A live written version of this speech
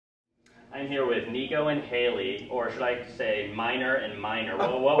I'm here with Nico and Hayley, or should I say Minor and Minor?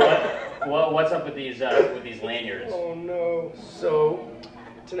 What's up with these lanyards? Oh no. So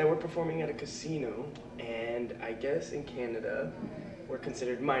tonight we're performing at a casino, and I guess in Canada we're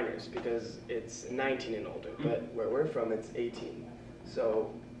considered minors because it's 19 and older, but where we're from it's 18.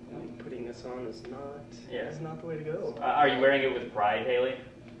 So putting this on is not the way to go. Are you wearing it with pride, Hayley?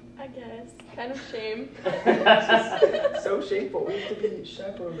 I guess. Kind of shame. It's so shameful. We have to be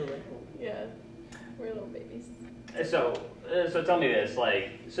chaperoned around. Yeah. We're little babies. So tell me this,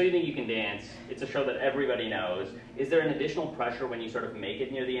 So You Think You Can Dance, it's a show that everybody knows. Is there an additional pressure when you sort of make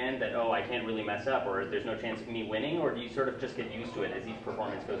it near the end that, oh, I can't really mess up, or there's no chance of me winning, or do you sort of just get used to it as each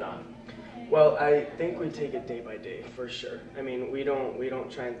performance goes on? Well, I think we take it day by day, for sure. I mean, we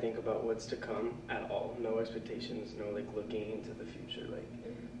don't try and think about what's to come at all. No expectations, no looking into the future,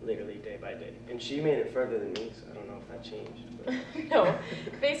 literally day by day. And she made it further than me, so I don't know if that changed. But. No,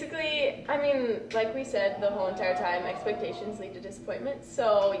 basically, I mean, like we said the whole entire time, expectations lead to disappointment.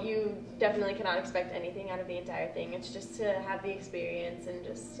 So you definitely cannot expect anything out of the entire thing. It's just to have the experience and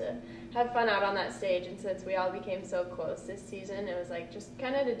just to have fun out on that stage. And since we all became so close this season, it was just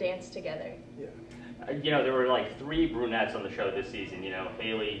kind of to dance together. Yeah. There were 3 brunettes on the show this season,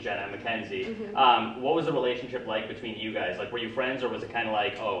 Hayley, Jenna, Mackenzie. Mm-hmm. What was the relationship like between you guys? Were you friends, or was it kind of I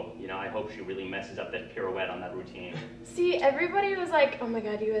hope she really messes up that pirouette on that routine? See, everybody was like, oh my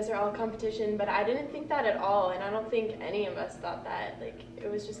god, you guys are all competition, but I didn't think that at all, and I don't think any of us thought that. It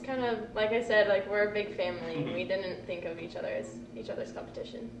was just kind of, like I said, we're a big family, and we didn't think of each other as each other's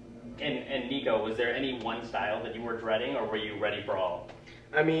competition. And Nico, was there any one style that you were dreading, or were you ready for all?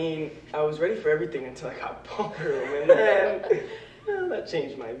 I mean, I was ready for everything until I got ballroom, and then that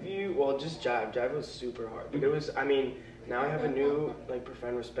changed my view. Well, just jive. Jive was super hard, but it was, now I have a new,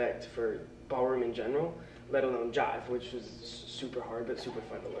 profound respect for ballroom in general, let alone jive, which was super hard, but super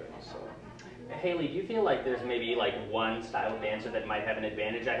fun to learn, so. Hayley, do you feel like there's maybe one style of dancer that might have an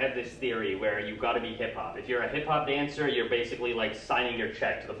advantage? I have this theory where you've got to be hip-hop. If you're a hip-hop dancer, you're basically signing your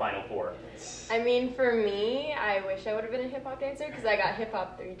check to the Final Four. I mean, for me, I wish I would have been a hip-hop dancer because I got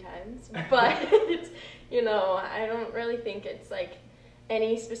hip-hop 3 times. But, I don't really think it's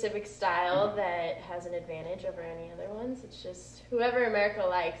any specific style that has an advantage over any other ones. It's just whoever America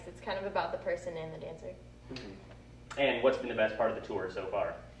likes. It's kind of about the person and the dancer. Mm-hmm. And what's been the best part of the tour so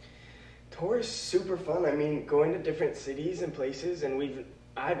far? Tour is super fun. I mean, going to different cities and places, and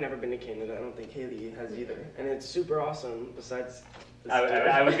I've never been to Canada. I don't think Hayley has either, and it's super awesome. Besides, I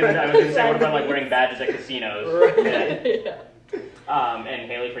was gonna say, what about wearing badges at casinos? Right. Yeah.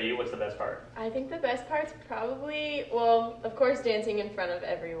 And Hayley, for you, what's the best part? I think the best part's probably, well, of course, dancing in front of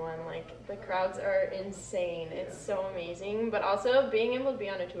everyone. The crowds are insane. It's so amazing, but also being able to be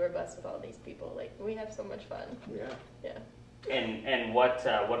on a tour bus with all these people. We have so much fun. Yeah. Yeah. And what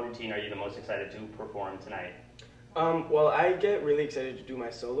routine are you the most excited to perform tonight? Well, I get really excited to do my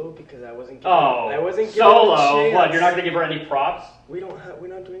solo because I wasn't given solo. a chance. What? You're not gonna give her any props? We're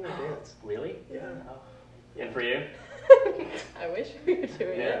not doing a dance. Really? Yeah. Oh. And for you? I wish we were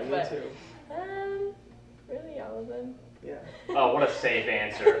doing it, me but too. really all of them. Yeah. Oh, what a safe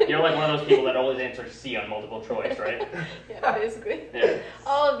answer. You're one of those people that always answers C on multiple choice, right? Yeah, basically. Yeah.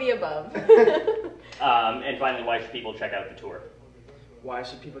 All of the above. And finally, why should people check out the tour? Why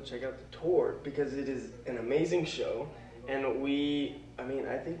should people check out the tour? Because it is an amazing show, and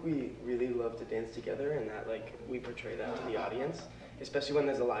I think we really love to dance together, and that we portray that to the audience, especially when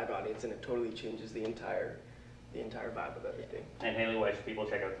there's a live audience, and it totally changes the entire vibe of everything. And Hayley, why should people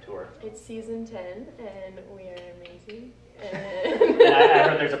check out the tour? It's season 10, and we are amazing. And I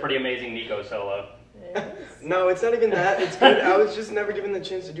heard there's a pretty amazing Nico solo. No, it's not even that. It's good. I was just never given the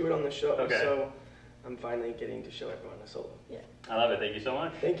chance to do it on the show, okay. So I'm finally getting to show everyone a solo. Yeah. I love it. Thank you so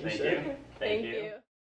much. Thank you, sir. Thank you. Thank you.